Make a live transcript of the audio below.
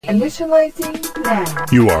Initializing now.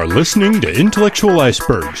 You are listening to Intellectual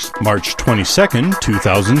Icebergs, March 22nd,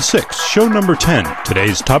 2006, show number 10.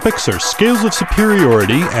 Today's topics are scales of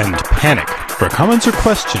superiority and panic. For comments or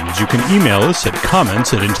questions, you can email us at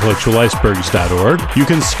comments@intellectualicebergs.org. You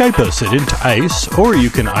can Skype us at IntIce, or you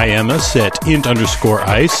can IM us at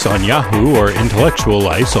int_ice on Yahoo or Intellectual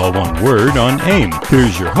Ice, all one word, on AIM.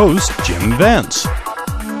 Here's your host, Jim Vance.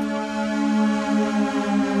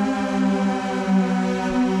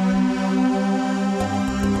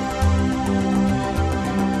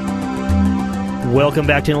 Welcome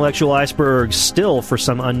back to Intellectual Icebergs. Still, for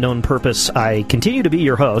some unknown purpose, I continue to be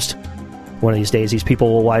your host. One of these days, these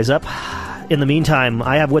people will wise up. In the meantime,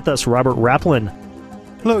 I have with us Robert Raplin.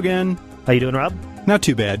 Hello again. How you doing, Rob? Not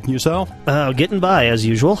too bad. Yourself? Getting by, as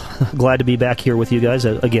usual. Glad to be back here with you guys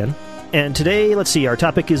again. And today, let's see, our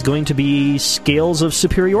topic is going to be scales of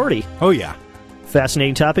superiority. Oh, yeah.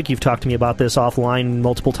 Fascinating topic. You've talked to me about this offline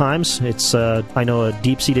multiple times. It's, I know, a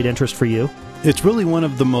deep-seated interest for you. It's really one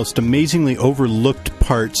of the most amazingly overlooked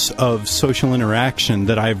parts of social interaction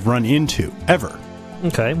that I've run into, ever.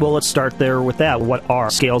 Okay, well, let's start there with that. What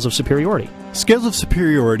are scales of superiority? Scales of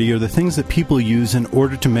superiority are the things that people use in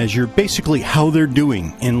order to measure basically how they're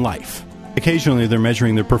doing in life. Occasionally, they're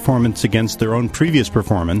measuring their performance against their own previous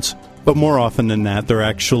performance, but more often than that, they're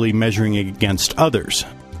actually measuring it against others.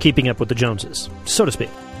 Keeping up with the Joneses, so to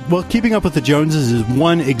speak. Well, keeping up with the Joneses is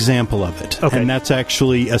one example of it, okay. And that's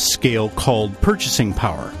actually a scale called purchasing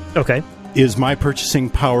power. Okay. Is my purchasing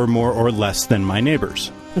power more or less than my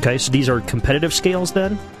neighbor's? Okay, so these are competitive scales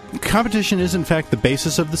then? Competition is, in fact, the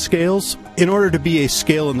basis of the scales. In order to be a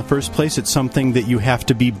scale in the first place, it's something that you have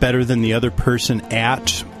to be better than the other person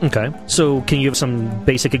at. Okay, so can you give some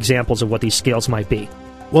basic examples of what these scales might be?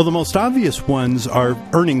 Well, the most obvious ones are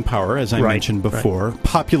earning power, as I mentioned before. Right.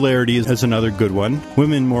 Popularity is another good one.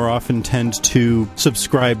 Women more often tend to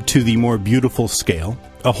subscribe to the more beautiful scale.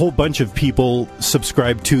 A whole bunch of people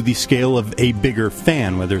subscribe to the scale of a bigger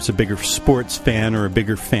fan, whether it's a bigger sports fan or a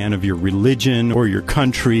bigger fan of your religion or your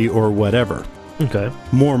country or whatever. Okay.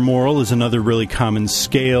 More moral is another really common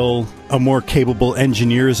scale. A more capable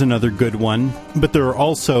engineer is another good one. But there are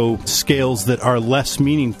also scales that are less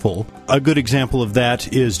meaningful. A good example of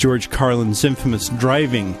that is George Carlin's infamous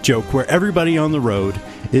driving joke, where everybody on the road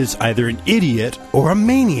is either an idiot or a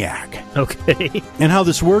maniac. Okay. And how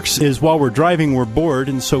this works is while we're driving, we're bored,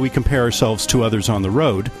 and so we compare ourselves to others on the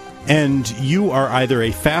road. And you are either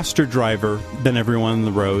a faster driver than everyone on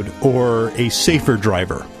the road or a safer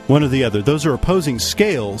driver. One or the other. Those are opposing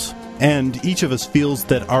scales, and each of us feels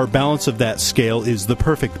that our balance of that scale is the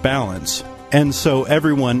perfect balance. And so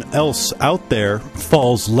everyone else out there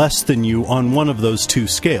falls less than you on one of those two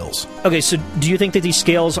scales. Okay, so do you think that these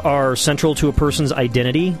scales are central to a person's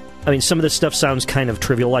identity? I mean, some of this stuff sounds kind of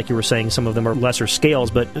trivial, like you were saying. Some of them are lesser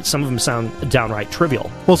scales, but some of them sound downright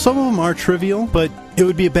trivial. Well, some of them are trivial, but it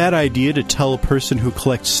would be a bad idea to tell a person who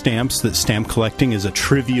collects stamps that stamp collecting is a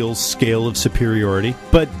trivial scale of superiority.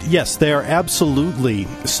 But yes, they are absolutely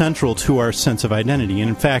central to our sense of identity. And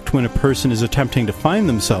in fact, when a person is attempting to find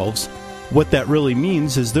themselves, what that really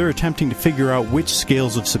means is they're attempting to figure out which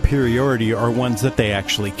scales of superiority are ones that they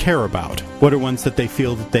actually care about. What are ones that they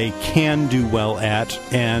feel that they can do well at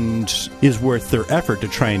and is worth their effort to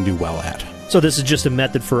try and do well at. So this is just a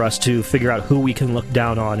method for us to figure out who we can look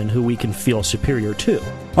down on and who we can feel superior to.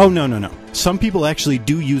 Oh, no. Some people actually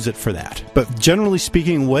do use it for that. But generally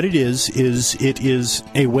speaking, what it is it is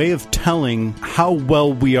a way of telling how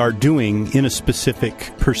well we are doing in a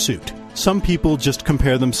specific pursuit. Some people just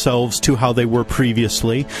compare themselves to how they were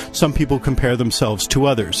previously. Some people compare themselves to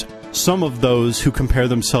others. Some of those who compare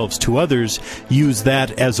themselves to others use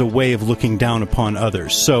that as a way of looking down upon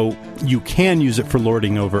others. So you can use it for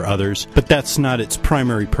lording over others, but that's not its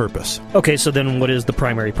primary purpose. Okay, so then what is the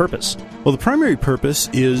primary purpose? Well, the primary purpose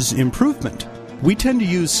is improvement. We tend to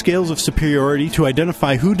use scales of superiority to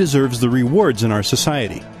identify who deserves the rewards in our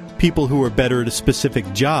society. People who are better at a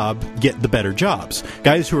specific job get the better jobs.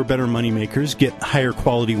 Guys who are better moneymakers get higher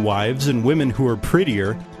quality wives, and women who are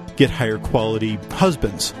prettier get higher quality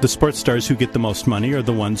husbands. The sports stars who get the most money are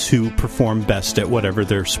the ones who perform best at whatever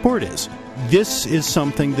their sport is. This is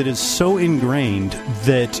something that is so ingrained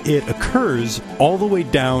that it occurs all the way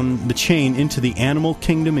down the chain into the animal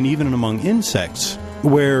kingdom and even among insects,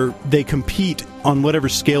 where they compete on whatever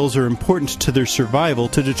scales are important to their survival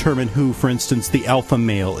to determine who, for instance, the alpha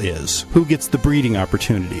male is, who gets the breeding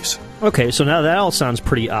opportunities. Okay, so now that all sounds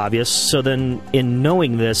pretty obvious. So then, in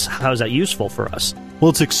knowing this, how is that useful for us? Well,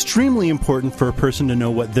 it's extremely important for a person to know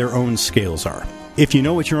what their own scales are. If you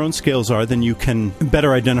know what your own scales are, then you can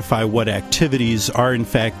better identify what activities are in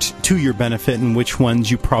fact to your benefit and which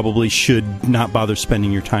ones you probably should not bother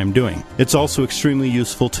spending your time doing. It's also extremely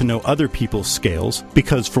useful to know other people's scales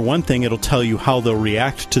because, for one thing, it'll tell you how they'll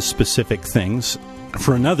react to specific things.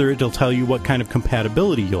 For another, it'll tell you what kind of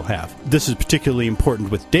compatibility you'll have. This is particularly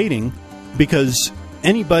important with dating because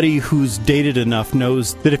anybody who's dated enough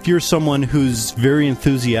knows that if you're someone who's very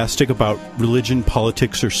enthusiastic about religion,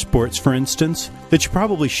 politics, or sports, for instance, that you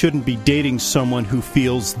probably shouldn't be dating someone who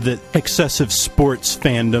feels that excessive sports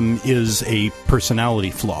fandom is a personality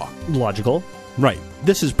flaw. Logical. Right.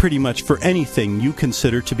 This is pretty much for anything you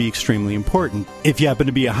consider to be extremely important. If you happen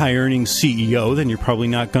to be a high-earning CEO, then you're probably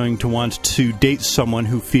not going to want to date someone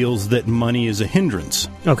who feels that money is a hindrance.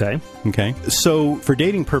 Okay. So, for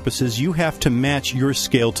dating purposes, you have to match your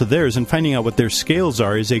scale to theirs, and finding out what their scales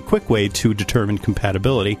are is a quick way to determine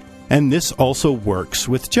compatibility. And this also works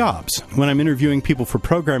with jobs. When I'm interviewing people for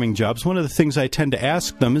programming jobs, one of the things I tend to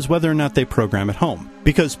ask them is whether or not they program at home.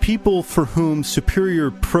 Because people for whom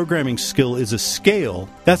superior programming skill is a scale,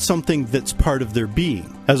 that's something that's part of their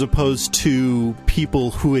being, as opposed to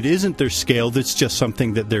people who it isn't their scale, that's just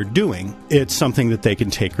something that they're doing. It's something that they can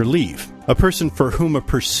take or leave. A person for whom a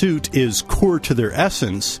pursuit is core to their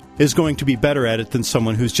essence is going to be better at it than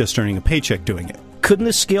someone who's just earning a paycheck doing it. Couldn't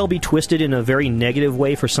this scale be twisted in a very negative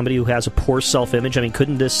way for somebody who has a poor self-image? I mean,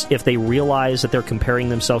 couldn't this, if they realize that they're comparing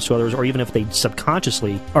themselves to others, or even if they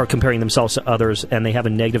subconsciously are comparing themselves to others and they have a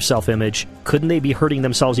negative self-image, couldn't they be hurting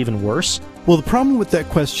themselves even worse? Well, the problem with that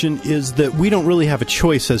question is that we don't really have a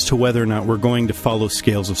choice as to whether or not we're going to follow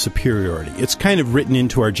scales of superiority. It's kind of written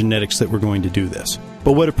into our genetics that we're going to do this.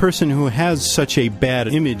 But what a person who has such a bad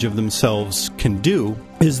image of themselves can do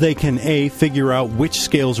is they can, A, figure out which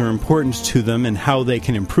scales are important to them and how they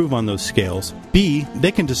can improve on those scales. B,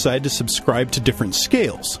 they can decide to subscribe to different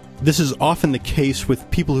scales. This is often the case with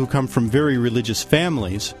people who come from very religious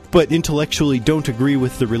families, but intellectually don't agree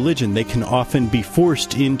with the religion. They can often be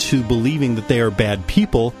forced into believing that they are bad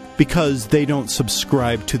people because they don't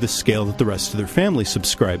subscribe to the scale that the rest of their family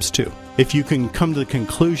subscribes to. If you can come to the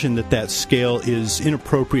conclusion that that scale is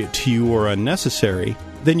inappropriate to you or unnecessary,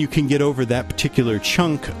 then you can get over that particular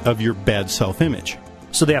chunk of your bad self-image.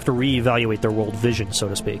 So they have to reevaluate their world vision, so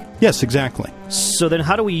to speak. Yes, exactly. So then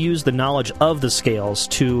how do we use the knowledge of the scales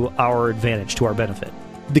to our advantage, to our benefit?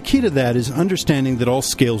 The key to that is understanding that all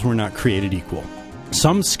scales were not created equal.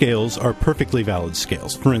 Some scales are perfectly valid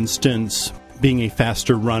scales. For instance, being a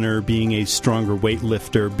faster runner, being a stronger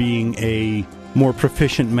weightlifter, being a more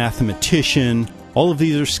proficient mathematician. All of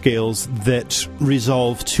these are scales that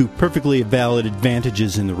resolve to perfectly valid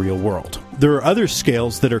advantages in the real world. There are other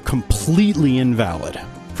scales that are completely invalid.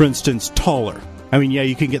 For instance, taller. I mean, yeah,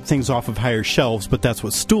 you can get things off of higher shelves, but that's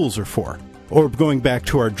what stools are for. Or going back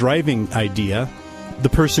to our driving idea, the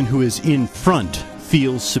person who is in front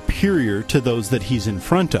feels superior to those that he's in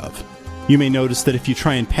front of. You may notice that if you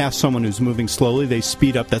try and pass someone who's moving slowly, they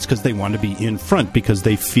speed up. That's because they want to be in front, because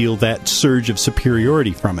they feel that surge of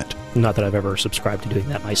superiority from it. Not that I've ever subscribed to doing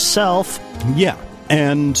that myself. Yeah.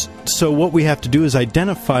 And so what we have to do is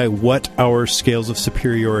identify what our scales of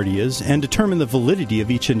superiority is and determine the validity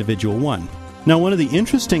of each individual one. Now, one of the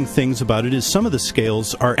interesting things about it is some of the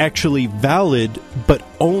scales are actually valid, but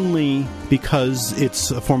only because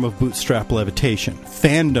it's a form of bootstrap levitation.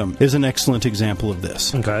 Fandom is an excellent example of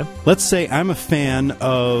this. Okay. Let's say I'm a fan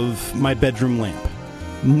of my bedroom lamp.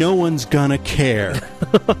 No one's gonna care.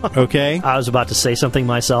 Okay? I was about to say something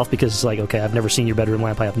myself because it's like, okay, I've never seen your bedroom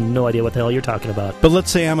lamp. I have no idea what the hell you're talking about. But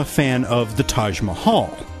let's say I'm a fan of the Taj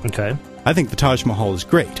Mahal. Okay. I think the Taj Mahal is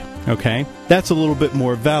great. Okay? That's a little bit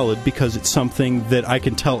more valid because it's something that I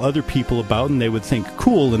can tell other people about and they would think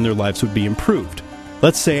cool and their lives would be improved.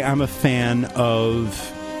 Let's say I'm a fan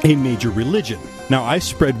of a major religion. Now, I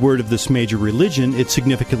spread word of this major religion. It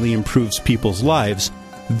significantly improves people's lives.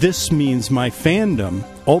 This means my fandom,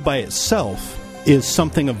 all by itself, is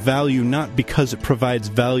something of value not because it provides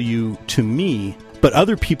value to me, but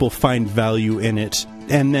other people find value in it,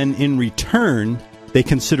 and then in return, they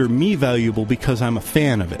consider me valuable because I'm a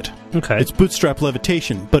fan of it. Okay. It's bootstrap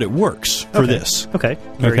levitation, but it works for this. Okay.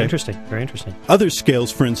 Very interesting. Very interesting. Other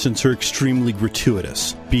scales, for instance, are extremely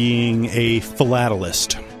gratuitous. Being a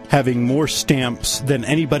philatelist, having more stamps than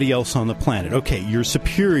anybody else on the planet. Okay, you're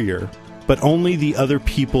superior, but only the other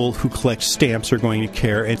people who collect stamps are going to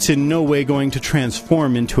care. It's in no way going to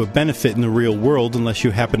transform into a benefit in the real world unless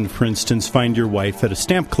you happen to, for instance, find your wife at a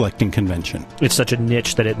stamp collecting convention. It's such a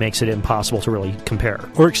niche that it makes it impossible to really compare.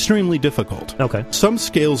 Or extremely difficult. Okay. Some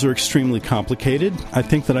scales are extremely complicated. I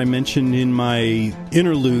think that I mentioned in my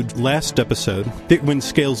interlude last episode that when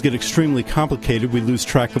scales get extremely complicated, we lose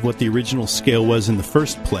track of what the original scale was in the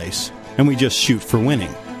first place, and we just shoot for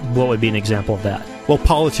winning. What would be an example of that? Well,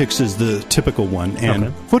 politics is the typical one,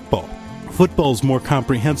 and football. Football's more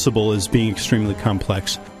comprehensible as being extremely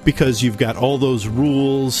complex because you've got all those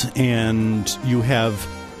rules and you have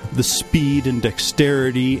the speed and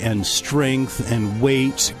dexterity and strength and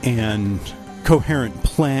weight and coherent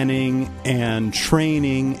planning and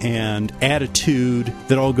training and attitude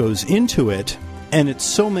that all goes into it. And it's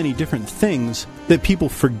so many different things that people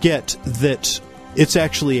forget that it's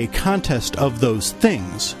actually a contest of those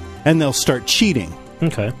things, and they'll start cheating.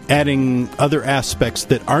 Okay. Adding other aspects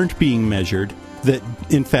that aren't being measured that,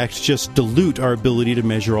 in fact, just dilute our ability to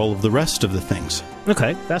measure all of the rest of the things.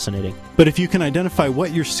 Okay, fascinating. But if you can identify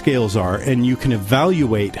what your scales are and you can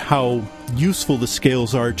evaluate how useful the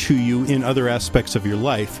scales are to you in other aspects of your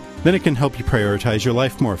life, then it can help you prioritize your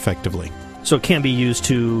life more effectively. So it can be used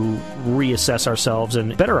to reassess ourselves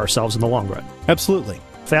and better ourselves in the long run. Absolutely.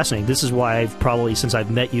 Fascinating. This is why I've probably, since I've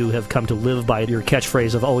met you, have come to live by your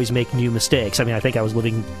catchphrase of always make new mistakes. I mean, I think I was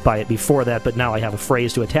living by it before that, but now I have a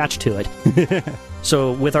phrase to attach to it.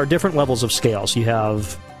 So with our different levels of scales, you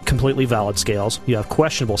have completely valid scales, you have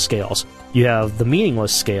questionable scales, you have the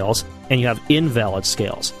meaningless scales, and you have invalid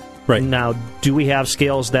scales. Right. Now, do we have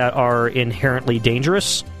scales that are inherently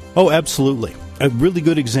dangerous? Oh, absolutely. A really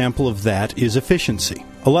good example of that is efficiency.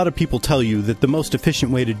 A lot of people tell you that the most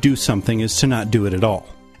efficient way to do something is to not do it at all.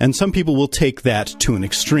 And some people will take that to an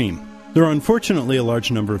extreme. There are unfortunately a large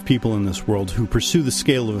number of people in this world who pursue the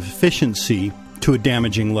scale of efficiency to a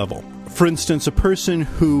damaging level. For instance, a person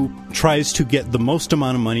who tries to get the most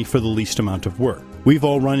amount of money for the least amount of work. We've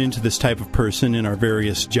all run into this type of person in our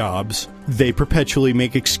various jobs. They perpetually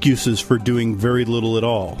make excuses for doing very little at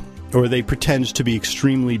all. Or they pretend to be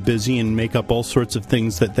extremely busy and make up all sorts of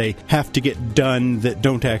things that they have to get done that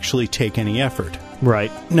don't actually take any effort. Right.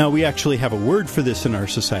 Now, we actually have a word for this in our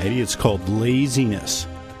society. It's called laziness.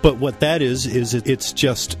 But what that is it's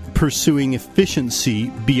just pursuing efficiency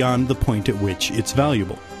beyond the point at which it's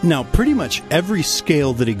valuable. Now, pretty much every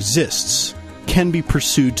scale that exists can be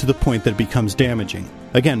pursued to the point that it becomes damaging.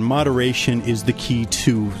 Again, moderation is the key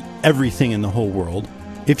to everything in the whole world.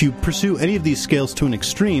 If you pursue any of these scales to an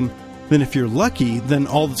extreme, then if you're lucky, then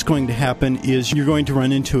all that's going to happen is you're going to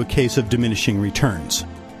run into a case of diminishing returns,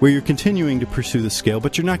 where you're continuing to pursue the scale,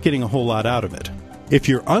 but you're not getting a whole lot out of it. If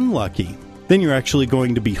you're unlucky, then you're actually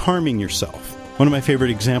going to be harming yourself. One of my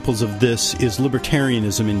favorite examples of this is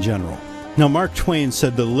libertarianism in general. Now, Mark Twain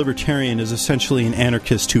said that a libertarian is essentially an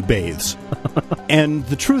anarchist who bathes. And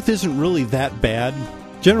the truth isn't really that bad.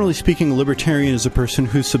 Generally speaking, a libertarian is a person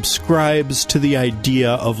who subscribes to the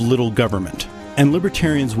idea of little government. And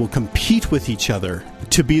libertarians will compete with each other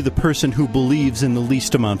to be the person who believes in the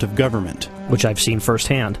least amount of government. Which I've seen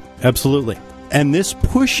firsthand. Absolutely. And this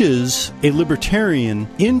pushes a libertarian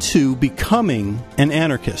into becoming an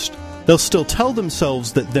anarchist. They'll still tell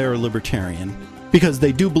themselves that they're a libertarian because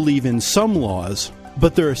they do believe in some laws,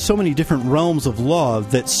 but there are so many different realms of law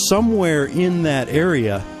that somewhere in that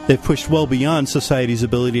area they've pushed well beyond society's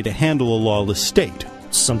ability to handle a lawless state.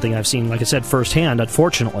 Something I've seen, like I said, firsthand,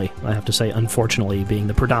 unfortunately. I have to say unfortunately being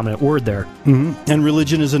the predominant word there. Mm-hmm. And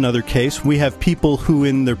religion is another case. We have people who,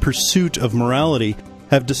 in their pursuit of morality,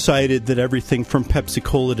 have decided that everything from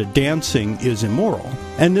Pepsi-Cola to dancing is immoral.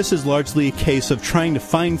 And this is largely a case of trying to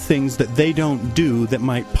find things that they don't do that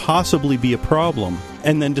might possibly be a problem,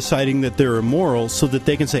 and then deciding that they're immoral so that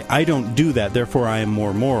they can say, I don't do that, therefore I am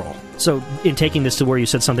more moral. So in taking this to where you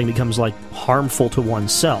said something becomes like harmful to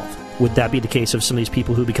oneself, would that be the case of some of these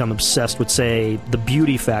people who become obsessed with, say, the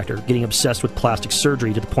beauty factor, getting obsessed with plastic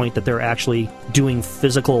surgery to the point that they're actually doing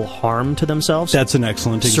physical harm to themselves? That's an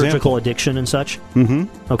excellent example. Surgical addiction and such?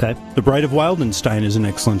 Mm-hmm. Okay. The Bride of Wildenstein is an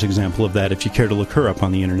excellent example of that if you care to look her up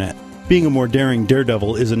on the internet. Being a more daring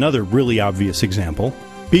daredevil is another really obvious example.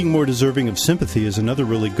 Being more deserving of sympathy is another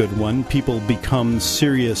really good one. People become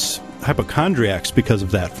serious hypochondriacs because of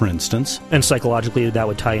that, for instance. And psychologically, that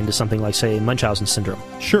would tie into something like, say, Munchausen syndrome.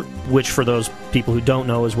 Sure. Which, for those people who don't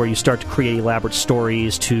know, is where you start to create elaborate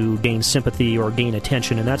stories to gain sympathy or gain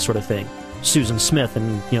attention and that sort of thing. Susan Smith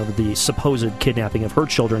and, the supposed kidnapping of her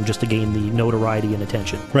children just to gain the notoriety and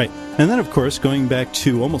attention. Right. And then, of course, going back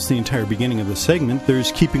to almost the entire beginning of the segment,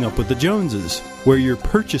 there's Keeping Up with the Joneses, where you're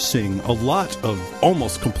purchasing a lot of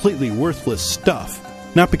almost completely worthless stuff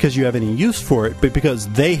Not because you have any use for it, but because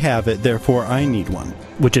they have it, therefore I need one.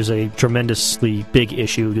 Which is a tremendously big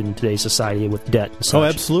issue in today's society with debt and such. Oh,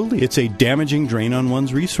 absolutely. It's a damaging drain on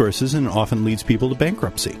one's resources and often leads people to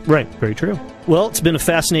bankruptcy. Right, very true. Well, it's been a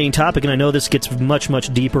fascinating topic, and I know this gets much,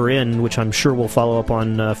 much deeper in, which I'm sure we'll follow up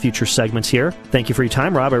on future segments here. Thank you for your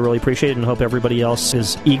time, Rob. I really appreciate it, and hope everybody else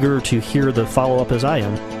is eager to hear the follow-up as I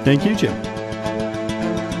am. Thank you, Jim.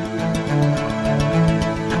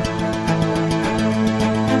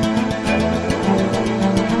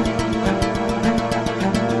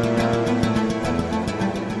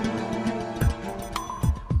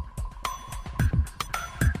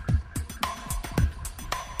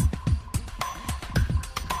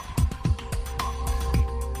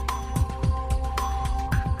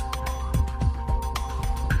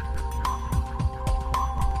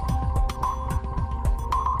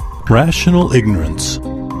 Rational ignorance.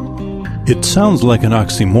 It sounds like an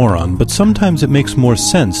oxymoron, but sometimes it makes more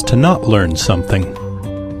sense to not learn something.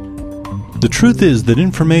 The truth is that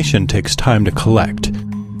information takes time to collect.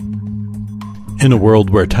 In a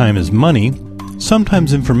world where time is money,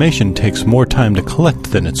 sometimes information takes more time to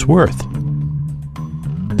collect than it's worth.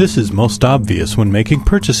 This is most obvious when making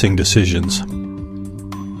purchasing decisions.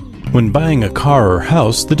 When buying a car or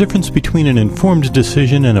house, the difference between an informed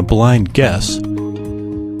decision and a blind guess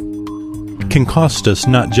can cost us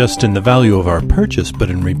not just in the value of our purchase, but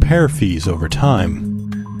in repair fees over time.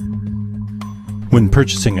 When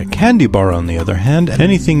purchasing a candy bar, on the other hand,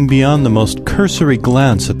 anything beyond the most cursory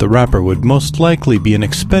glance at the wrapper would most likely be an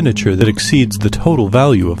expenditure that exceeds the total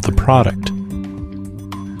value of the product.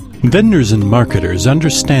 Vendors and marketers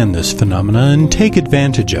understand this phenomena and take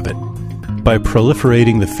advantage of it. By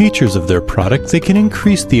proliferating the features of their product, they can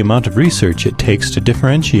increase the amount of research it takes to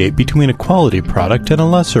differentiate between a quality product and a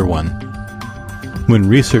lesser one. When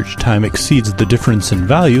research time exceeds the difference in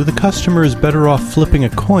value, the customer is better off flipping a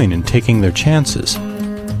coin and taking their chances.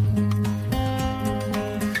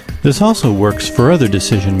 This also works for other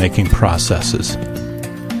decision-making processes.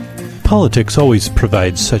 Politics always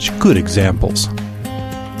provides such good examples.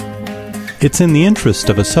 It's in the interest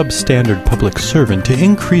of a substandard public servant to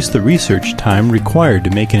increase the research time required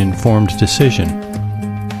to make an informed decision.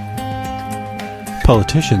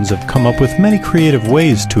 Politicians have come up with many creative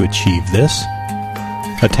ways to achieve this.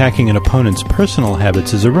 Attacking an opponent's personal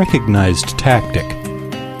habits is a recognized tactic.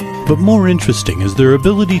 But more interesting is their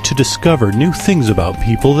ability to discover new things about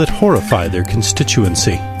people that horrify their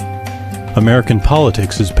constituency. American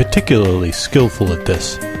politics is particularly skillful at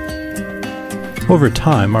this. Over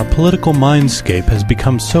time, our political mindscape has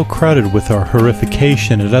become so crowded with our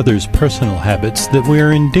horrification at others' personal habits that we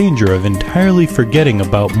are in danger of entirely forgetting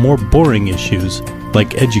about more boring issues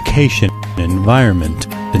like education, environment,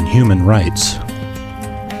 and human rights.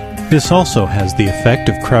 This also has the effect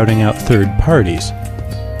of crowding out third parties.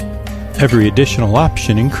 Every additional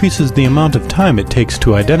option increases the amount of time it takes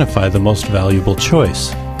to identify the most valuable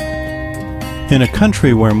choice. In a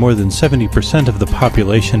country where more than 70% of the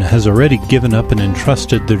population has already given up and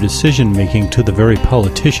entrusted their decision-making to the very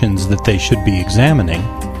politicians that they should be examining,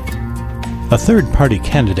 a third-party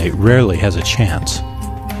candidate rarely has a chance.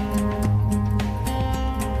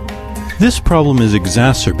 This problem is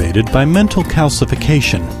exacerbated by mental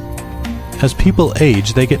calcification. As people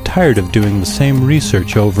age, they get tired of doing the same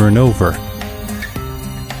research over and over.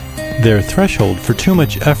 Their threshold for too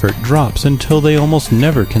much effort drops until they almost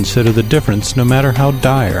never consider the difference, no matter how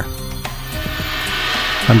dire.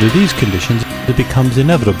 Under these conditions, it becomes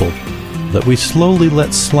inevitable that we slowly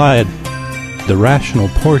let slide the rational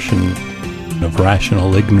portion of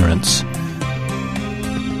rational ignorance.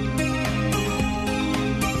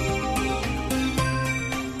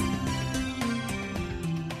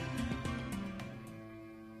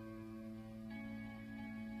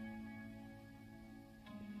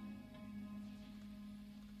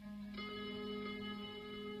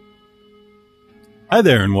 Hi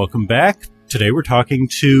there, and welcome back. Today we're talking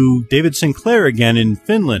to David Sinclair again in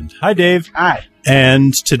Finland. Hi, Dave. Hi.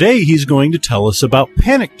 And today he's going to tell us about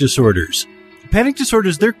panic disorders. Panic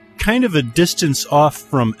disorders, they're kind of a distance off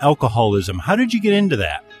from alcoholism. How did you get into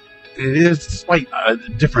that? It is quite a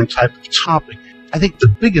different type of topic. I think the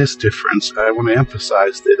biggest difference, I want to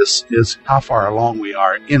emphasize this, is how far along we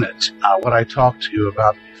are in it. What I talked to you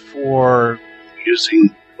about before,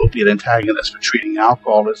 using opiate antagonists for treating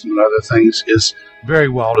alcoholism and other things, is very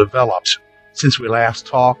well developed. Since we last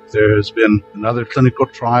talked, there's been another clinical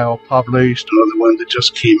trial published, another one that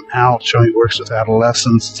just came out showing it works with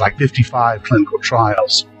adolescents. It's like 55 clinical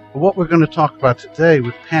trials. But what we're going to talk about today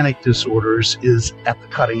with panic disorders is at the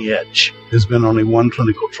cutting edge. There's been only one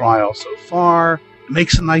clinical trial so far. It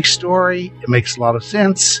makes a nice story. It makes a lot of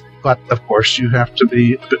sense. but of course you have to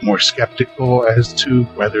be a bit more skeptical as to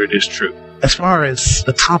whether it is true. As far as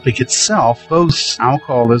the topic itself, both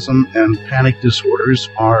alcoholism and panic disorders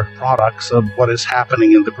are products of what is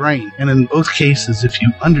happening in the brain. And in both cases, if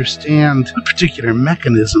you understand the particular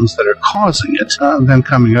mechanisms that are causing it, then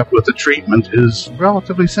coming up with a treatment is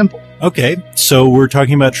relatively simple. Okay, so we're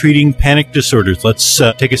talking about treating panic disorders. Let's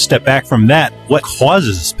take a step back from that. What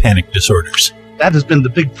causes panic disorders? That has been the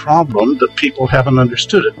big problem, that people haven't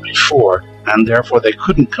understood it before, and therefore they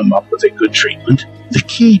couldn't come up with a good treatment. The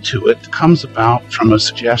key to it comes about from a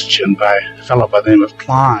suggestion by a fellow by the name of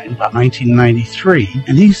Klein about 1993,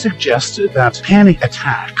 and he suggested that panic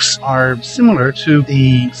attacks are similar to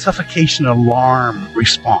the suffocation alarm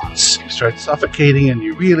response. You start suffocating and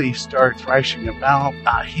you really start thrashing about.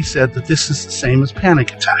 He said that this is the same as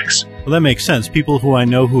panic attacks. Well, that makes sense. People who I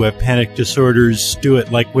know who have panic disorders do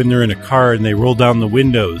it like when they're in a car and they roll down the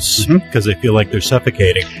windows because they feel like they're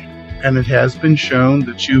suffocating. And it has been shown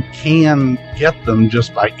that you can get them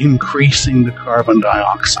just by increasing the carbon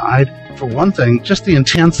dioxide. For one thing, just the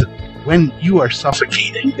intensity. When you are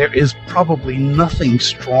suffocating, there is probably nothing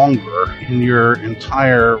stronger in your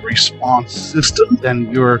entire response system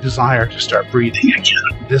than your desire to start breathing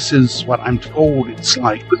again. This is what I'm told it's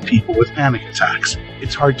like with people with panic attacks.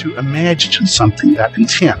 It's hard to imagine something that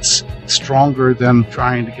intense, stronger than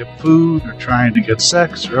trying to get food or trying to get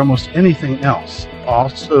sex or almost anything else.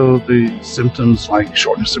 Also, the symptoms like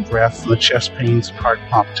shortness of breath, the chest pains, heart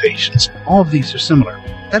palpitations, all of these are similar.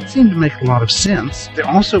 That seemed to make a lot of sense. There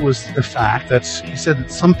also was the fact that he said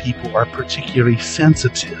that some people are particularly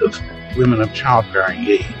sensitive, women of childbearing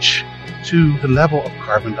age, to the level of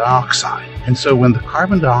carbon dioxide. And so when the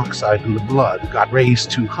carbon dioxide in the blood got raised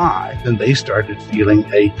too high, then they started feeling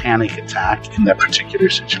a panic attack in that particular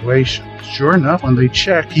situation. Sure enough, when they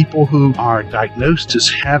check, people who are diagnosed as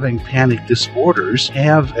having panic disorders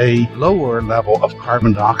have a lower level of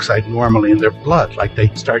carbon dioxide normally in their blood, like they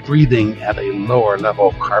start breathing at a lower level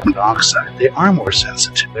of carbon dioxide. They are more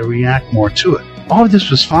sensitive. They react more to it. All of this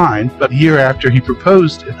was fine, but a year after he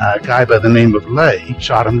proposed it, a guy by the name of Ley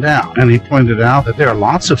shot him down. And he pointed out that there are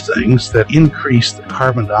lots of things that increase the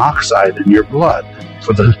carbon dioxide in your blood.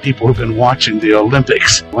 For the people who've been watching the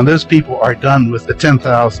Olympics, when those people are done with the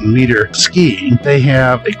 10,000-meter skiing, they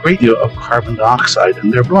have a great deal of carbon dioxide in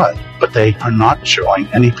their blood, but they are not showing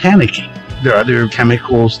any panicking. There are other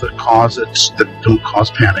chemicals that cause it that don't cause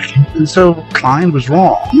panicking. And so Klein was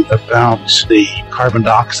wrong about the carbon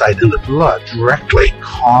dioxide in the blood directly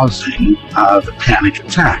causing the panic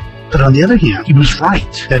attack. But on the other hand, he was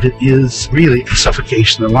right that it is really a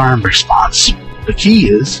suffocation alarm response. The key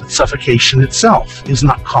is that suffocation itself is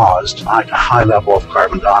not caused by a high level of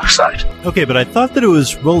carbon dioxide. Okay, but I thought that it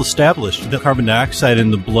was well established that carbon dioxide in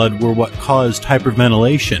the blood were what caused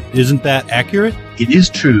hyperventilation. Isn't that accurate? It is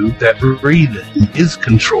true that breathing is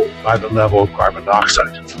controlled by the level of carbon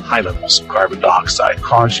dioxide. High levels of carbon dioxide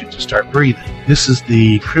cause you to start breathing. This is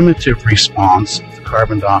the primitive response of the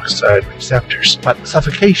carbon dioxide receptors. But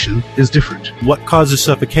suffocation is different. What causes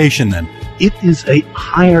suffocation then? It is a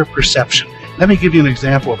higher perception. Let me give you an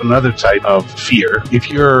example of another type of fear. If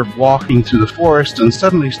you're walking through the forest and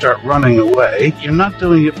suddenly start running away, you're not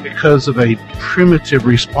doing it because of a primitive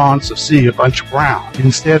response of seeing a bunch of brown.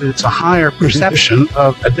 Instead, it's a higher perception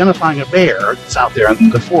of identifying a bear that's out there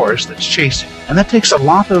in the forest that's chasing. And that takes a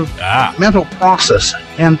lot of mental processing.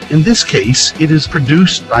 And in this case, it is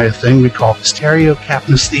produced by a thing we call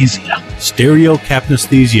stereocapnesthesia.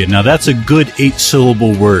 Stereocapnesthesia. Now, that's a good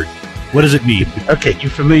 8-syllable word. What does it mean? Okay,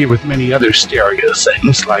 you're familiar with many other stereo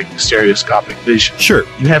things, like stereoscopic vision. Sure.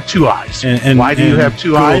 You have two eyes. And why do you have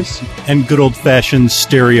two eyes? And good old-fashioned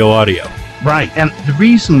stereo audio. Right, and the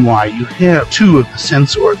reason why you have two of the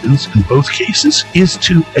sense organs in both cases is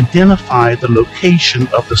to identify the location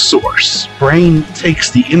of the source. Brain takes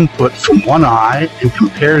the input from one eye and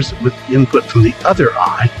compares it with the input from the other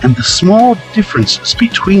eye, and the small differences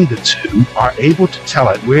between the two are able to tell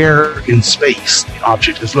it where in space the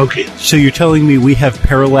object is located. So you're telling me we have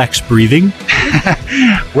parallax breathing?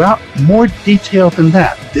 Well, more detailed than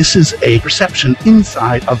that. This is a perception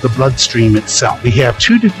inside of the bloodstream itself. We have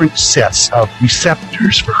two different sets of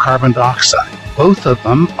receptors for carbon dioxide. Both of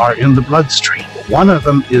them are in the bloodstream. One of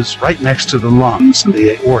them is right next to the lungs and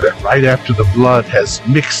the aorta, right after the blood has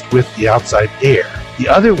mixed with the outside air. The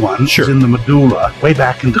other one is in the medulla, way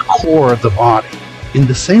back in the core of the body. In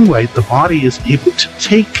the same way, the body is able to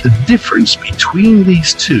take the difference between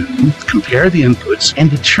these two, compare the inputs, and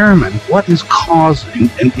determine what is causing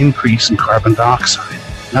an increase in carbon dioxide.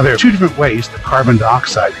 Now, there are two different ways that carbon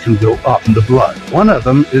dioxide can go up in the blood. One of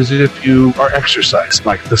them is if you are exercising,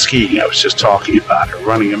 like the skiing I was just talking about, or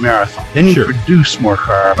running a marathon. Then you produce more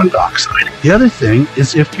carbon dioxide. The other thing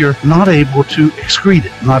is if you're not able to excrete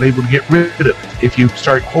it, not able to get rid of it. If you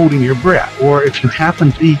start holding your breath, or if you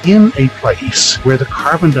happen to be in a place where the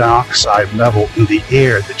carbon dioxide level in the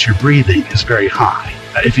air that you're breathing is very high.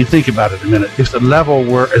 If you think about it a minute, if the level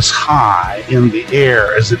were as high in the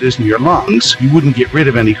air as it is in your lungs, you wouldn't get rid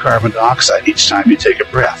of any carbon dioxide each time you take a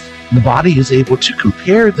breath. The body is able to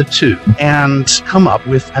compare the two and come up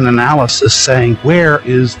with an analysis saying, where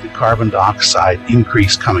is the carbon dioxide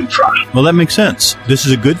increase coming from? Well, that makes sense. This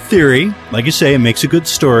is a good theory. Like you say, it makes a good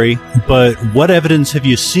story. But what evidence have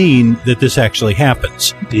you seen that this actually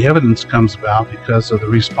happens? The evidence comes about because of the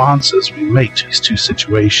responses we make to these two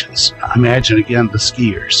situations. Imagine, again, the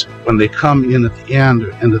skiers. When they come in at the end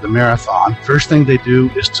of the marathon, first thing they do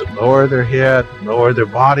is to lower their head, lower their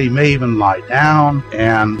body, may even lie down,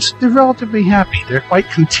 and they're relatively happy. They're quite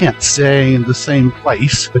content staying in the same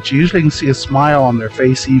place, but you usually can see a smile on their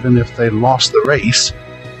face even if they lost the race.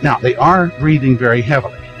 Now, they are breathing very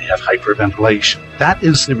heavily. They have hyperventilation. That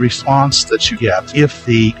is the response that you get if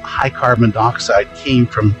the high carbon dioxide came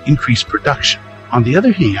from increased production. On the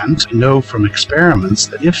other hand, we know from experiments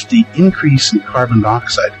that if the increase in carbon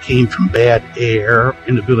dioxide came from bad air,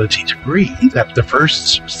 inability to breathe, that the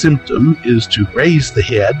first symptom is to raise the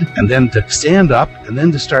head and then to stand up and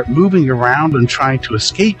then to start moving around and trying to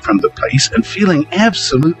escape from the place and feeling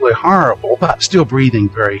absolutely horrible, but still breathing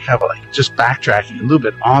very heavily. Just backtracking a little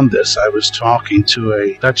bit on this, I was talking to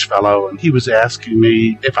a Dutch fellow and he was asking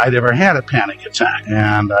me if I'd ever had a panic attack.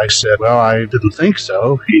 And I said, well, I didn't think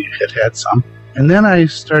so. He had some. And then I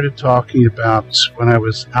started talking about when I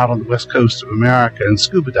was out on the west coast of America and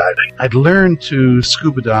scuba diving. I'd learned to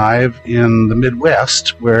scuba dive in the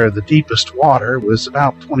Midwest where the deepest water was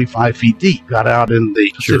about 25 feet deep. Got out in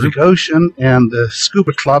the Pacific Ocean and the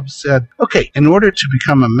scuba club said, okay, in order to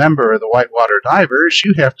become a member of the Whitewater Divers,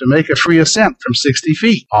 you have to make a free ascent from 60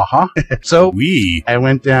 feet. So I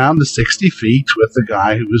went down to 60 feet with the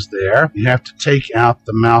guy who was there. You have to take out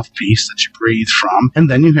the mouthpiece that you breathe from, and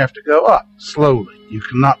then you have to go up slowly. You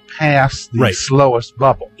cannot pass the slowest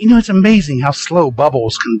bubble. You know, it's amazing how slow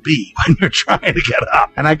bubbles can be when you're trying to get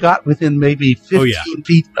up. And I got within maybe 15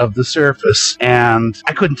 feet of the surface, and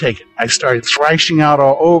I couldn't take it. I started thrashing out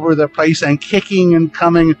all over the place and kicking and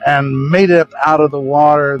coming and made it up out of the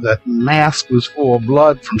water. The mask was full of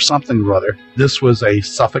blood from something or other. This was a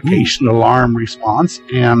suffocation alarm response,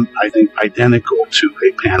 and I think identical to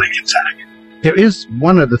a panic attack. There is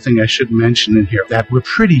one other thing I should mention in here that we're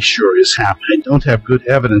pretty sure is happening. Don't have good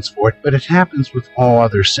evidence for it, but it happens with all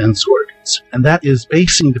other sense organs. And that is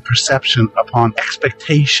basing the perception upon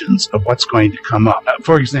expectations of what's going to come up.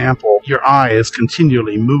 For example, your eye is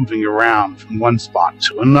continually moving around from one spot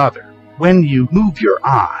to another. When you move your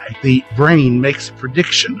eye, the brain makes a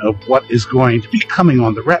prediction of what is going to be coming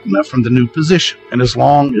on the retina from the new position. And as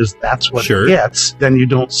long as that's what it gets, then you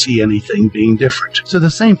don't see anything being different. So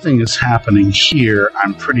the same thing is happening here,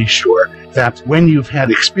 I'm pretty sure, that when you've had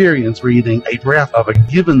experience breathing, a breath of a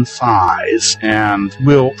given size and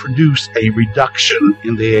will produce a reduction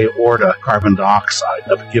in the aorta carbon dioxide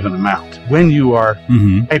of a given amount. When you are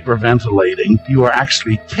hyperventilating, you are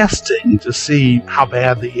actually testing to see how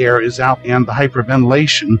bad the air is out, and the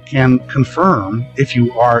hyperventilation can confirm if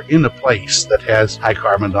you are in a place that has high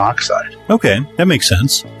carbon dioxide. Okay, that makes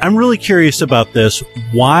sense. I'm really curious about this.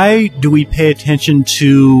 Why do we pay attention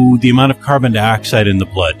to the amount of carbon dioxide in the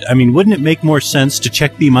blood? I mean, wouldn't it make more sense to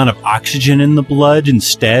check the amount of oxygen in the blood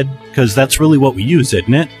instead? Because that's really what we use,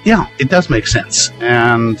 isn't it? Yeah, it does make sense.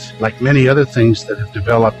 And like many other things that have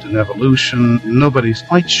developed in evolution, nobody's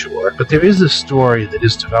quite sure. But there is a story that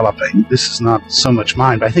is developing. This is not so much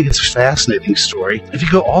mine, but I think it's a fascinating story. If you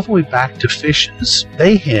go all the way back to fishes,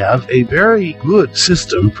 they have a very good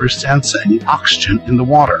system for sensing oxygen in the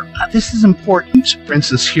water. Now, this is important. For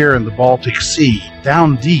instance, here in the Baltic Sea,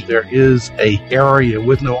 down deep, there is an area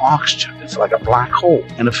with no oxygen. It's like a black hole.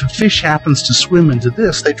 And if a fish happens to swim into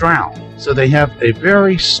this, they drown. So they have a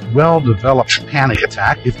very well-developed panic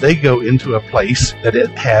attack if they go into a place that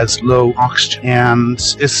it has low oxygen. And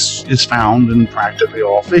this is found in practically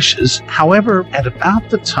all fishes. However, at about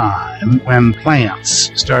the time when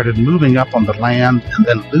plants started moving up on the land and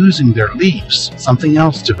then losing their leaves, something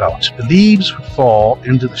else developed. The leaves would fall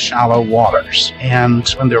into the shallow waters. And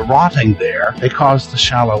when they're rotting there, they cause the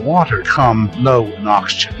shallow water to come low in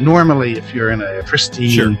oxygen. Normally, if you're in a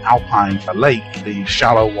pristine alpine lake, the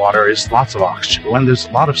shallow water is lots of oxygen. When there's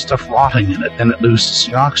a lot of stuff rotting in it, then it loses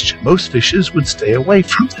the oxygen. Most fishes would stay away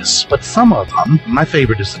from this, but some of them, my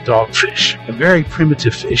favorite is the dogfish, a very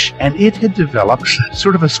primitive fish, and it had developed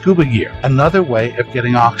sort of a scuba gear, another way of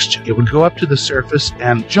getting oxygen. It would go up to the surface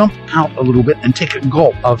and jump out a little bit and take a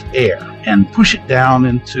gulp of air and push it down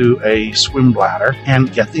into a swim bladder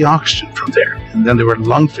and get the oxygen from there. And then there were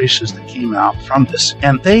lungfishes that came out from this.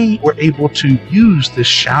 And they were able to use this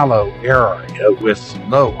shallow area with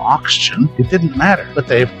low oxygen. It didn't matter. But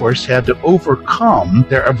they, of course, had to overcome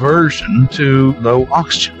their aversion to low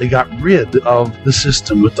oxygen. They got rid of the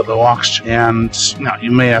system with the low oxygen. And now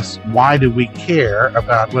you may ask, why do we care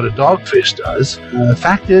about what a dogfish does? The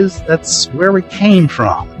fact is, that's where it came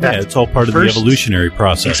from. Yeah, it's all part of the evolutionary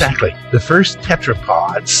process. Exactly. The first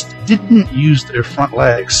tetrapods didn't use their front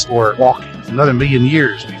legs for walking. Another million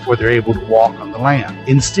years before they're able to walk on the land.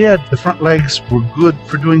 Instead, the front legs were good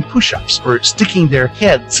for doing push-ups or sticking their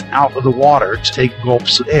heads out of the water to take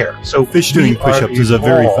gulps of air. So fish doing push-ups is a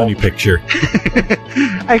very funny picture.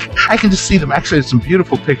 I can just see them. Actually, there's some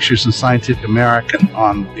beautiful pictures in Scientific American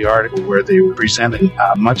on the article where they were presenting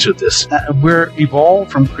much of this. We're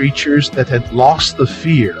evolved from creatures that had lost the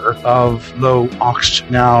fear of low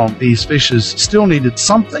oxygen. Now, these fishes still needed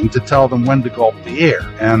something to tell them when to gulp the air,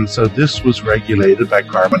 and so this was regulated by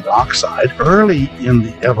carbon dioxide. Early in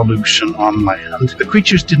the evolution on land, the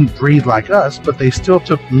creatures didn't breathe like us, but they still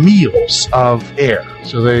took meals of air.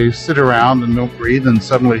 So they sit around and don't breathe, and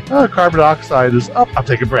suddenly, carbon dioxide is up, I'll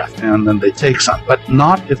take a breath, and then they take some. But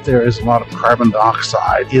not if there is a lot of carbon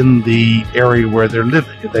dioxide in the area where they're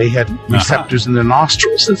living. They had receptors in their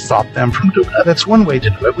nostrils that stop them from doing that. That's one way to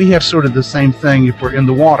do it. We have sort of the same thing if we're in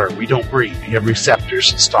the water. We don't breathe. We have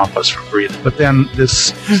receptors that stop us from breathing. But then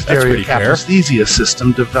this stereocapacitia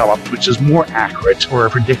system developed, which is more accurate for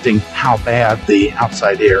predicting how bad the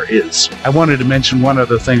outside air is. I wanted to mention one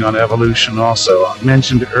other thing on evolution also. I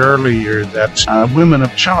mentioned earlier that women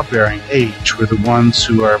of childbearing age were the ones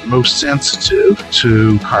who are most sensitive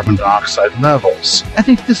to carbon dioxide levels. I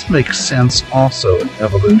think this makes sense also in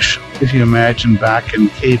evolution. If you imagine back in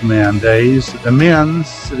caveman days, the men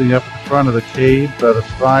sitting up in front of the cave by the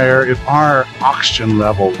fire, if our oxygen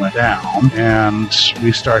level went down and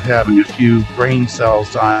we start having a few brain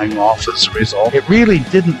cells dying off as a result, it really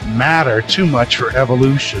didn't matter too much for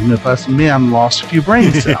evolution if us men lost a few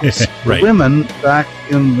brain cells. Right. The women back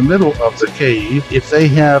in the middle of the cave, if they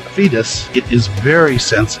have a fetus, it is very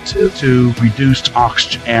sensitive to reduced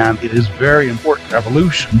oxygen, and it is very important for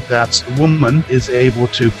evolution that the woman is able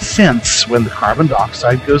to sense when the carbon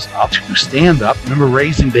dioxide goes up, to stand up. Remember,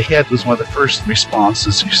 raising the head was one of the first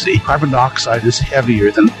responses you see. Carbon dioxide is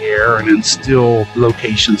heavier than air, and in still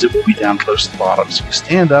locations it will be down close to the bottom. So you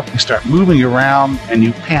stand up, you start moving around, and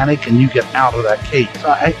you panic, and you get out of that cave. So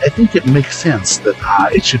I think it makes sense that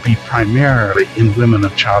it should be primarily in women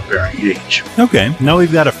of childbearing age. Okay, now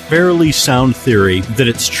we've got a fairly sound theory that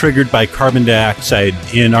it's triggered by carbon dioxide.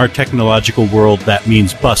 In our technological world, that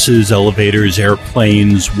means buses, elevators,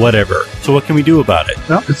 airplanes, whatever. So what can we do about it?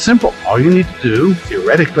 Well, it's simple. All you need to do,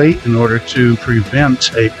 theoretically, in order to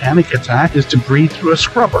prevent a panic attack, is to breathe through a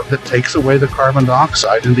scrubber that takes away the carbon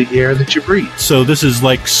dioxide in the air that you breathe. So this is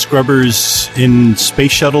like scrubbers in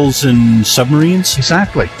space shuttles and submarines?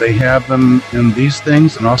 Exactly. They have them in these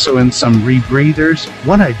things and also in some rebreathers.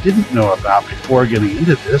 One I didn't know about before getting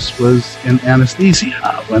into this was in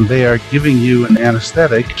anesthesia. When they are giving you an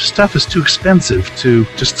anesthetic, stuff is too expensive to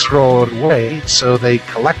just throw it away, so they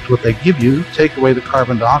collect what they give you, take away the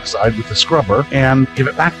carbon dioxide with the scrubber, and give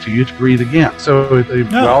it back to you to breathe again. So they've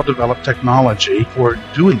well-developed technology for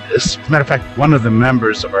doing this. As a matter of fact, one of the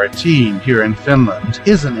members of our team here in Finland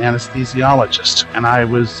is an anesthesiologist, and I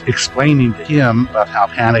was explaining to him about how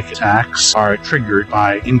panic attacks are triggered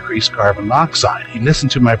by increased carbon dioxide. He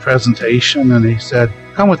listened to my presentation and he said,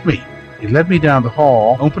 "Come with me." He led me down the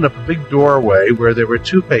hall, opened up a big doorway where there were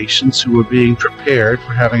two patients who were being prepared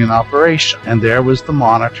for having an operation. And there was the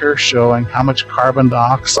monitor showing how much carbon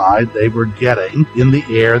dioxide they were getting in the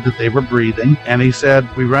air that they were breathing. And he said,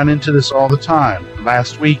 "We run into this all the time.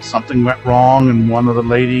 Last week, something went wrong and one of the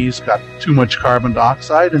ladies got too much carbon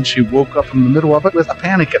dioxide and she woke up in the middle of it with a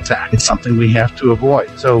panic attack. It's something we have to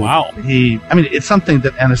avoid." So it's something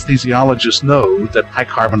that anesthesiologists know, that high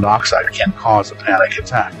carbon dioxide can cause a panic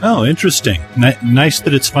attack. Oh, interesting. Interesting. Nice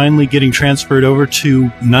that it's finally getting transferred over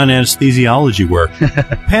to non-anesthesiology work.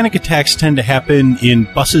 Panic attacks tend to happen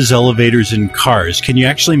in buses, elevators, and cars. Can you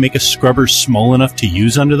actually make a scrubber small enough to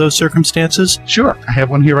use under those circumstances? Sure. I have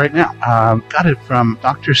one here right now. Got it from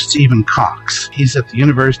Dr. Stephen Cox. He's at the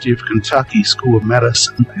University of Kentucky School of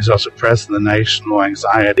Medicine. He's also president of the National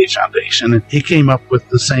Anxiety Foundation. And he came up with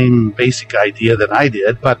the same basic idea that I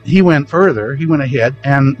did, but he went further. He went ahead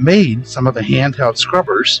and made some of the handheld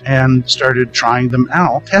scrubbers and started trying them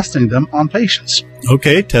out, testing them on patients.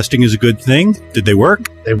 Okay, testing is a good thing. Did they work?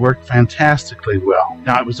 They worked fantastically well.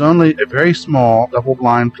 Now, it was only a very small,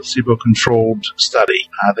 double-blind, placebo-controlled study.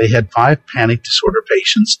 They had 5 panic disorder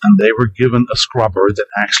patients, and they were given a scrubber that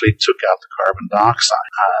actually took out the carbon dioxide.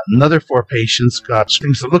 Another 4 patients got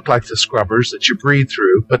things that looked like the scrubbers that you breathe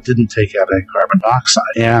through, but didn't take out any carbon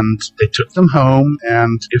dioxide. And they took them home,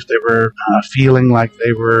 and if they were feeling like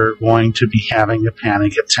they were going to be having a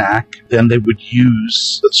panic attack, then they would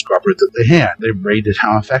use the scrubber that they had. They rated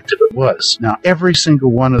how effective it was. Now, every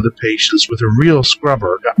single one of the patients with a real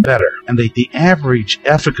scrubber got better, and the average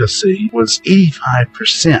efficacy was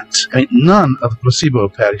 85%. I mean, none of the placebo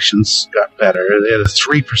patients got better. They had a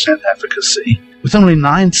 3% efficacy. With only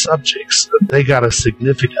 9 subjects, they got a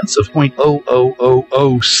significance of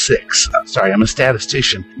 0.00006. Sorry, I'm a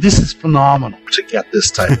statistician. This is phenomenal to get this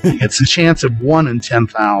type of thing. It's a chance of 1 in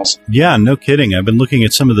 10,000. Yeah, no kidding. I've been looking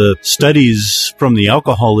at some of the studies from the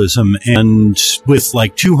alcoholism, and with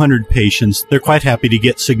like 200 patients, they're quite happy to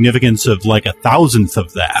get significance of like 1,000th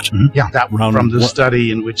of that. Mm-hmm. Yeah, that from the study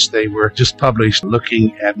in which they were just published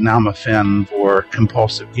looking at nalmefene for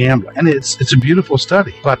compulsive gambling. And it's a beautiful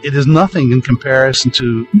study, but it is nothing in comparison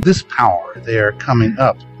to this power they're coming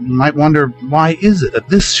up. You might wonder, why is it that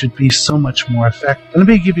this should be so much more effective? Let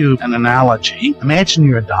me give you an analogy. Imagine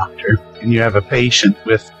you're a doctor and you have a patient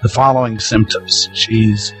with the following symptoms.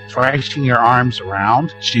 She's thrashing her arms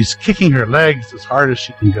around. She's kicking her legs as hard as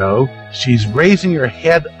she can go. She's raising her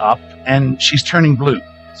head up, and she's turning blue.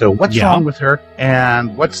 So what's wrong with her,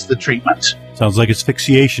 and what's the treatment? Sounds like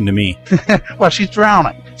asphyxiation to me. Well, she's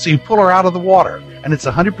drowning. So you pull her out of the water, and it's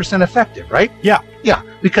 100% effective, right? Yeah. Yeah,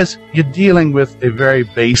 because you're dealing with a very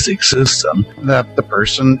basic system that the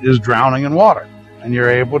person is drowning in water, and you're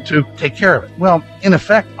able to take care of it. Well, in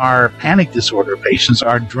effect, our panic disorder patients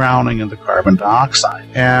are drowning in the carbon dioxide,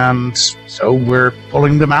 and so we're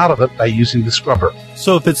pulling them out of it by using the scrubber.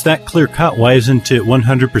 So if it's that clear-cut, why isn't it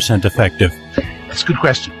 100% effective? That's a good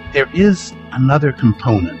question. There is another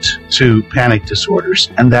component to panic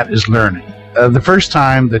disorders, and that is learning. The first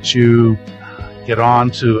time that you get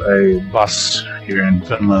onto a bus here in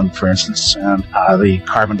Finland, for instance, and the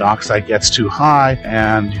carbon dioxide gets too high,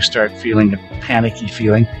 and you start feeling a panicky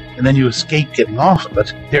feeling, and then you escape getting off of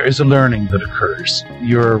it, there is a learning that occurs.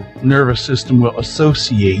 Your nervous system will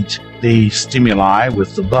associate the stimuli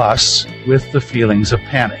with the bus with the feelings of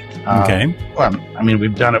panic. Okay. Well, I mean,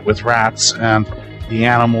 we've done it with rats, and the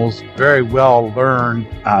animals very well learn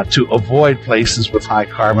to avoid places with high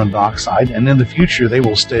carbon dioxide, and in the future they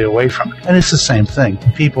will stay away from it. And it's the same thing.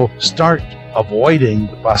 People start avoiding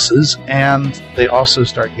the buses, and they also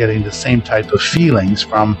start getting the same type of feelings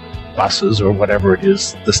from buses or whatever it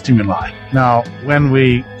is, the stimuli. Now, when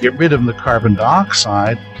we get rid of the carbon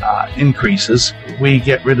dioxide increases, we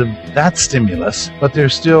get rid of that stimulus, but there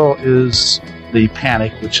still is the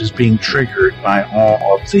panic which is being triggered by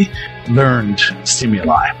all of the learned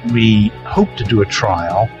stimuli. We hope to do a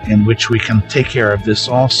trial in which we can take care of this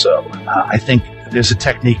also. I think there's a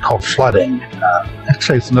technique called flooding.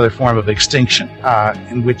 Actually, it's another form of extinction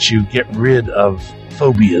in which you get rid of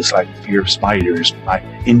phobias like fear of spiders by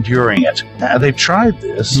enduring it. They've tried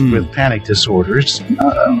this with panic disorders.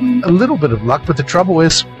 A little bit of luck, but the trouble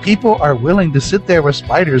is people are willing to sit there with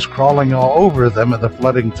spiders crawling all over them in the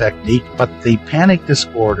flooding technique, but the panic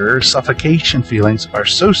disorder suffocation feelings are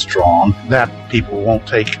so strong that people won't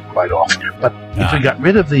take it quite often. But if we got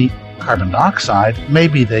rid of the carbon dioxide,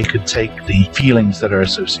 maybe they could take the feelings that are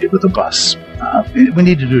associated with the bus. We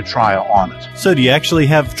need to do a trial on it. So do you actually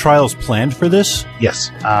have trials planned for this?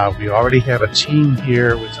 Yes. We already have a team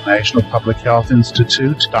here with the National Public Health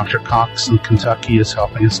Institute. Dr. Cox in Kentucky is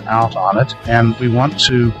helping us out on it. And we want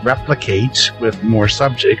to replicate with more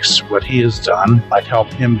subjects what he has done, like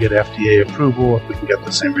help him get FDA approval if we can get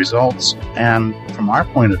the same results. And from our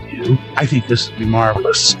point of view, I think this would be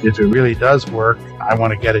marvelous. If it really does work, I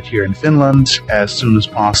want to get it here in Finland as soon as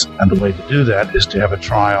possible. And the way to do that is to have a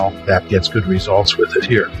trial that gets good results with it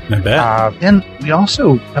here. I bet. Then we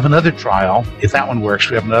also have another trial. If that one works,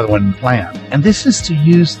 we have another one planned. And this is to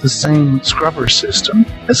use the same scrubber system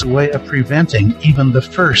as a way of preventing even the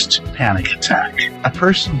first panic attack. A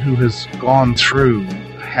person who has gone through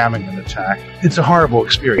having an attack. It's a horrible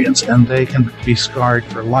experience, and they can be scarred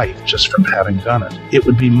for life just from having done it. It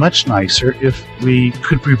would be much nicer if we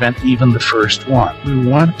could prevent even the first one. We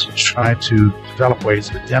want to try to develop ways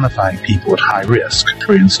of identifying people at high risk.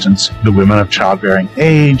 For instance, the women of childbearing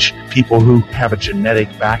age, people who have a genetic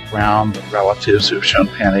background, relatives who have shown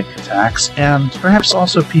panic attacks, and perhaps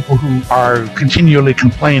also people who are continually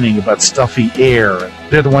complaining about stuffy air.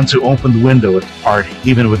 They're the ones who open the window at the party,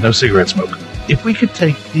 even with no cigarette smoke. If we could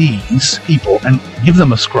take these people and give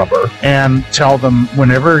them a scrubber and tell them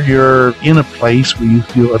whenever you're in a place where you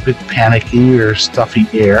feel a bit panicky or stuffy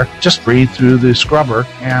air, just breathe through the scrubber,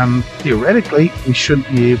 and theoretically we should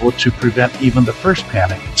be able to prevent even the first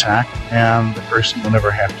panic attack, and the person will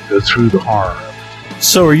never have to go through the horror.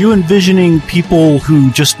 So are you envisioning people who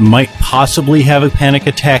just might possibly have a panic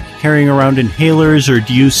attack carrying around inhalers, or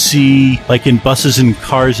do you see, like in buses and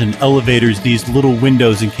cars and elevators, these little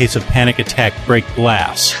windows in case a panic attack break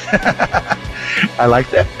glass? I like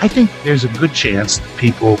that. I think there's a good chance that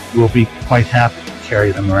people will be quite happy to carry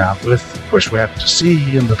them around with. Of course, we have to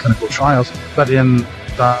see in the clinical trials, but in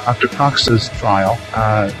Dr. Cox's trial,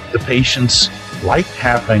 the patients liked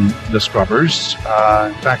having the scrubbers.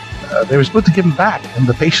 In fact, they were supposed to give them back, and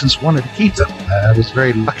the patients wanted to keep them. I was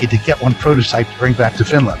very lucky to get one prototype to bring back to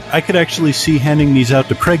Finland. I could actually see handing these out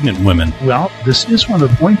to pregnant women. Well, this is one of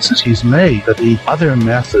the points that he's made, that the other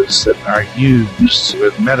methods that are used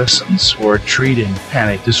with medicines for treating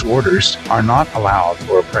panic disorders are not allowed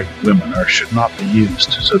for pregnant women, or should not be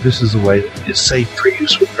used. So this is a way that is safe for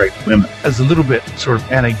use with pregnant women. As a little bit sort of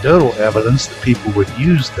anecdotal evidence that people would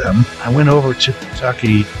use them, I went over to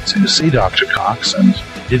Kentucky to see Dr. Cox, and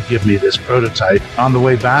he did give me this prototype. On the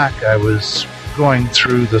way back, I was going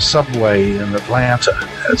through the subway in Atlanta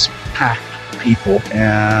as packed people,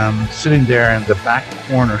 and sitting there in the back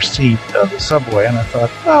corner seat of the subway, and I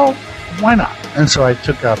thought, well, why not? And so I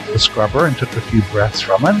took out the scrubber and took a few breaths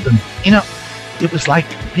from it, and it was like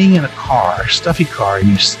being in a car, a stuffy car, and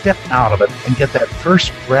you step out of it and get that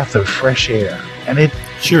first breath of fresh air. And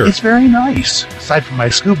it's very nice. Aside from my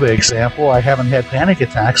scuba example, I haven't had panic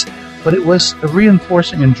attacks, but it was a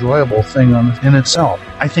reinforcing, enjoyable thing in itself.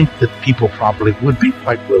 I think that people probably would be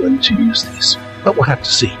quite willing to use these, but we'll have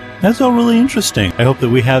to see. That's all really interesting. I hope that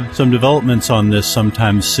we have some developments on this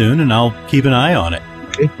sometime soon, and I'll keep an eye on it.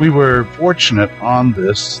 Okay. We were fortunate on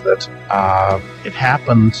this that it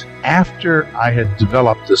happened after I had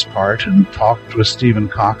developed this part and talked with Stephen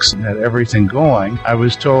Cox and had everything going. I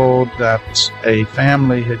was told that a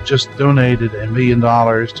family had just donated $1 million to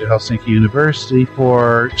Helsinki University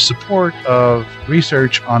for support of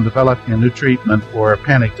research on developing a new treatment for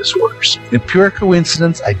panic disorders. In pure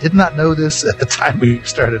coincidence, I did not know this at the time we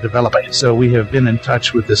started developing. So we have been in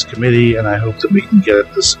touch with this committee, and I hope that we can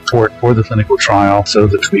get the support for the clinical trial so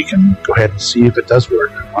that we can go ahead and see if it does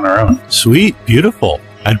work on our own. Sweet. Beautiful.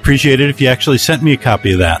 I'd appreciate it if you actually sent me a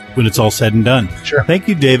copy of that when it's all said and done. Sure. Thank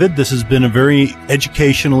you, David. This has been a very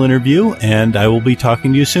educational interview, and I will be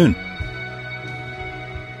talking to you soon.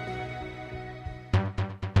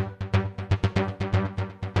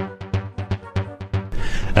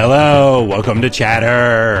 Hello. Welcome to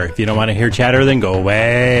Chatter. If you don't want to hear chatter, then go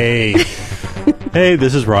away. Hey,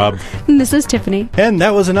 this is Rob. And this is Tiffany. And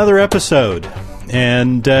that was another episode.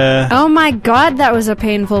 And oh my God, that was a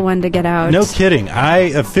painful one to get out. No kidding. I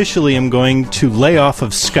officially am going to lay off of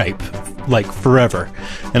Skype, like forever.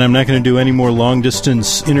 And I'm not going to do any more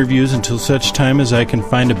long-distance interviews until such time as I can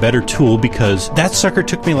find a better tool, because that sucker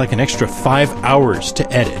took me like an extra 5 hours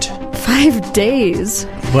to edit. 5 days?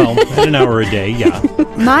 Well, at an hour a day, yeah.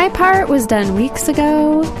 My part was done weeks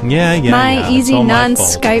ago. Yeah. My easy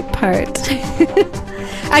non-Skype part.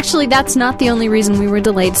 Actually, that's not the only reason we were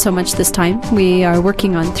delayed so much this time. We are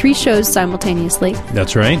working on 3 shows simultaneously.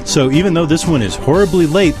 That's right. So even though this one is horribly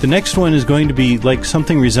late, the next one is going to be like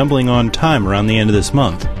something resembling on time around the end of this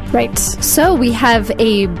month. Right. So we have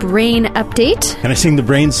a Brain update. Can I sing the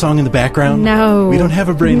Brain song in the background? No. We don't have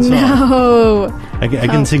a Brain song. No. I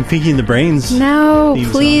can sing Pinky and the Brains. No,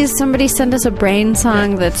 please, somebody send us a Brain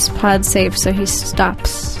song that's pod safe so he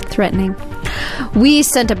stops threatening. We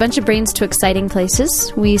sent a bunch of brains to exciting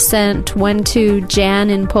places. We sent one to Jan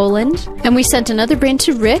in Poland, and we sent another brain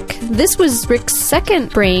to Rick. This was Rick's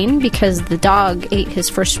second brain because the dog ate his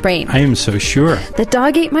first brain. I am so sure. The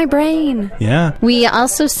dog ate my brain. Yeah. We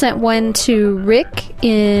also sent one to Rick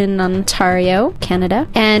in Ontario, Canada,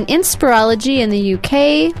 and in Spirology in the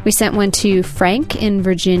UK. We sent one to Frank in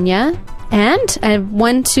Virginia. And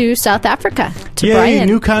one to South Africa, to Yay, Brian.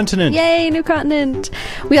 new continent. Yay, new continent.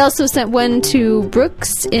 We also sent one to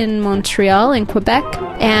Brooks in Montreal in Quebec,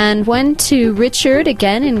 and one to Richard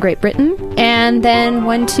again in Great Britain, and then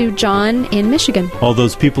one to John in Michigan. All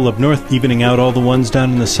those people up north evening out all the ones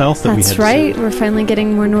down in the south that we had. That's right. We're finally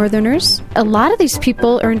getting more northerners. A lot of these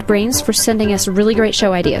people earned brains for sending us really great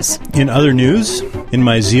show ideas. In other news, in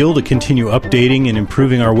my zeal to continue updating and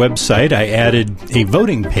improving our website, I added a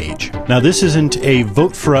voting page. Now, this isn't a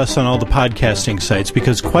vote for us on all the podcasting sites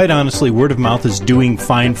because, quite honestly, word of mouth is doing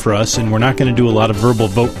fine for us, and we're not going to do a lot of verbal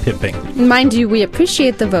vote pimping. Mind you, we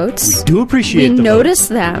appreciate the votes. We do appreciate We the notice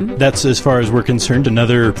vote. them. That's, as far as we're concerned,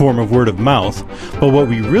 another form of word of mouth. But what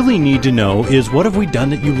we really need to know is, what have we done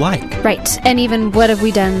that you like? Right. And even what have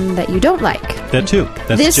we done that you don't like? That too.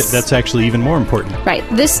 That's actually even more important. Right.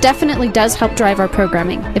 This definitely does help drive our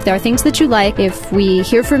programming. If there are things that you like, if we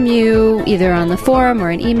hear from you either on the forum or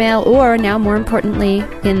an email, or now more importantly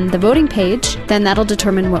in the voting page, then that'll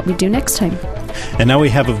determine what we do next time. And now we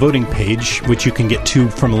have a voting page, which you can get to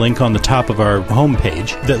from a link on the top of our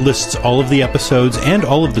homepage that lists all of the episodes and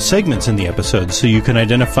all of the segments in the episodes, so you can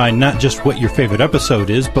identify not just what your favorite episode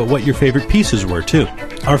is, but what your favorite pieces were, too.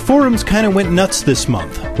 Our forums kind of went nuts this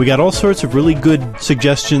month. We got all sorts of really good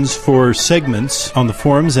suggestions for segments on the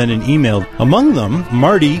forums and in email. Among them,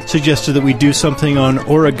 Marty suggested that we do something on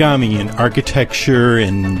origami and architecture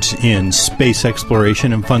and in space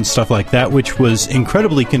exploration and fun stuff like that, which was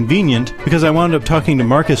incredibly convenient because I wound up talking to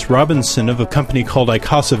Marcus Robinson of a company called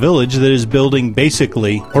Icasa Village that is building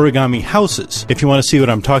basically origami houses. If you want to see what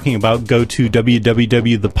I'm talking about, go to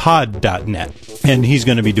www.thepod.net. And he's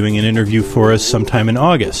going to be doing an interview for us sometime in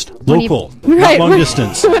August. Local, not long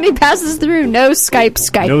distance. When he passes through, no Skype.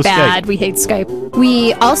 No bad. Skype. We hate Skype.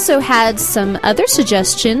 We also had some other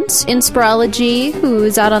suggestions. Inspirology, who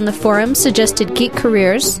is out on the forum, suggested geek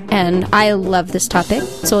careers, and I love this topic,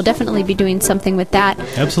 so we'll definitely be doing something with that.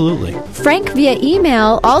 Absolutely. Frank, via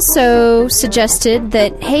email, also suggested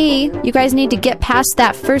that, hey, you guys need to get past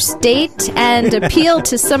that first date and appeal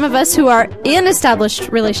to some of us who are in established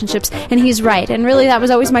relationships, and he's right. And really, that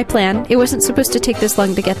was always my plan. It wasn't supposed to take this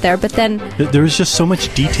long to get there, but then There was just so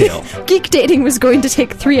much detail. geek dating was going to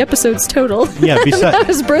take 3 episodes total. Yeah, that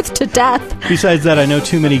was birth to death. Besides that, I know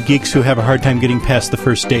too many geeks who have a hard time getting past the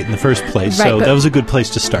first date in the first place, Right, so but- that was a good place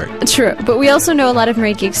to start. True, but we also know a lot of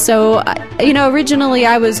married geeks. So, originally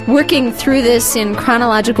I was working through this in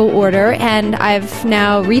chronological order, and I've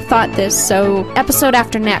now rethought this. So, episode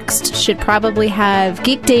after next should probably have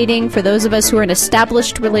geek dating for those of us who are in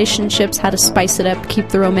established relationships, how to spice it up, keep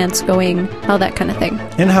the romance going, all that kind of thing.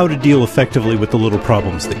 And how to deal effectively with the little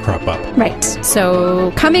problems that crop up. Right.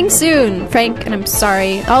 So, coming soon, Frank, and I'm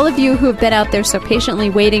sorry, all of you who have been out there so patiently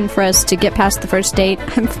waiting for us to get past the first date,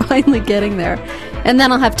 I'm finally getting there. And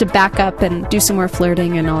then I'll have to back up and do some more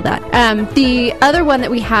flirting and all that. The other one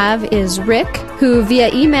that we have is Rick, who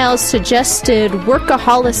via email suggested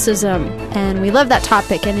workaholicism. And we love that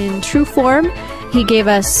topic. And in true form, he gave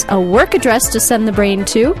us a work address to send the brain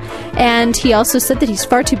to, and he also said that he's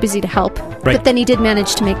far too busy to help. Right. But then he did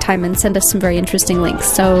manage to make time and send us some very interesting links.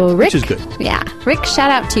 So, Rick, Which is good. Yeah, Rick,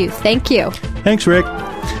 shout out to you. Thank you. Thanks, Rick.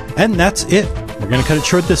 And that's it. We're going to cut it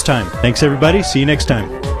short this time. Thanks, everybody. See you next time.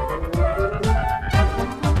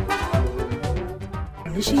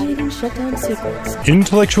 Initiating shutdown sequence.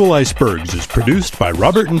 Intellectual Icebergs is produced by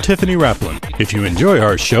Robert and Tiffany Raplin. If you enjoy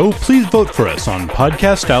our show, please vote for us on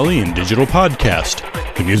Podcast Alley and Digital Podcast.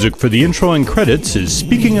 The music for the intro and credits is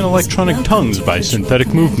Speaking in Electronic Tongues by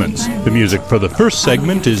Synthetic Movements. The music for the first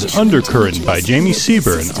segment is Undercurrent by Jamie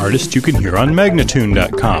Sieber, an artist you can hear on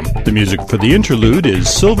Magnatune.com. The music for the interlude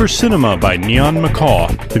is Silver Cinema by Neon Macaw.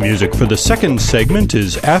 The music for the second segment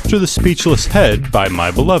is After the Speechless Head by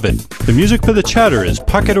My Beloved. The music for the chatter is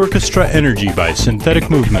Pocket Orchestra Energy by Synthetic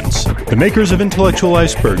Movements. The makers of Intellectual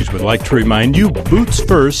Icebergs would like to remind you, boots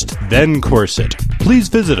first, then corset. Please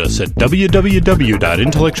visit us at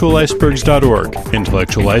www.intellectualicebergs.org.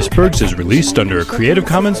 Intellectual Icebergs is released under a Creative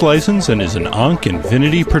Commons license and is an Ankh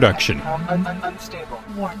Infinity production. Unstable.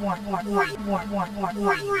 Warning.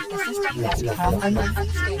 The system has become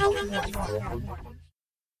unstable.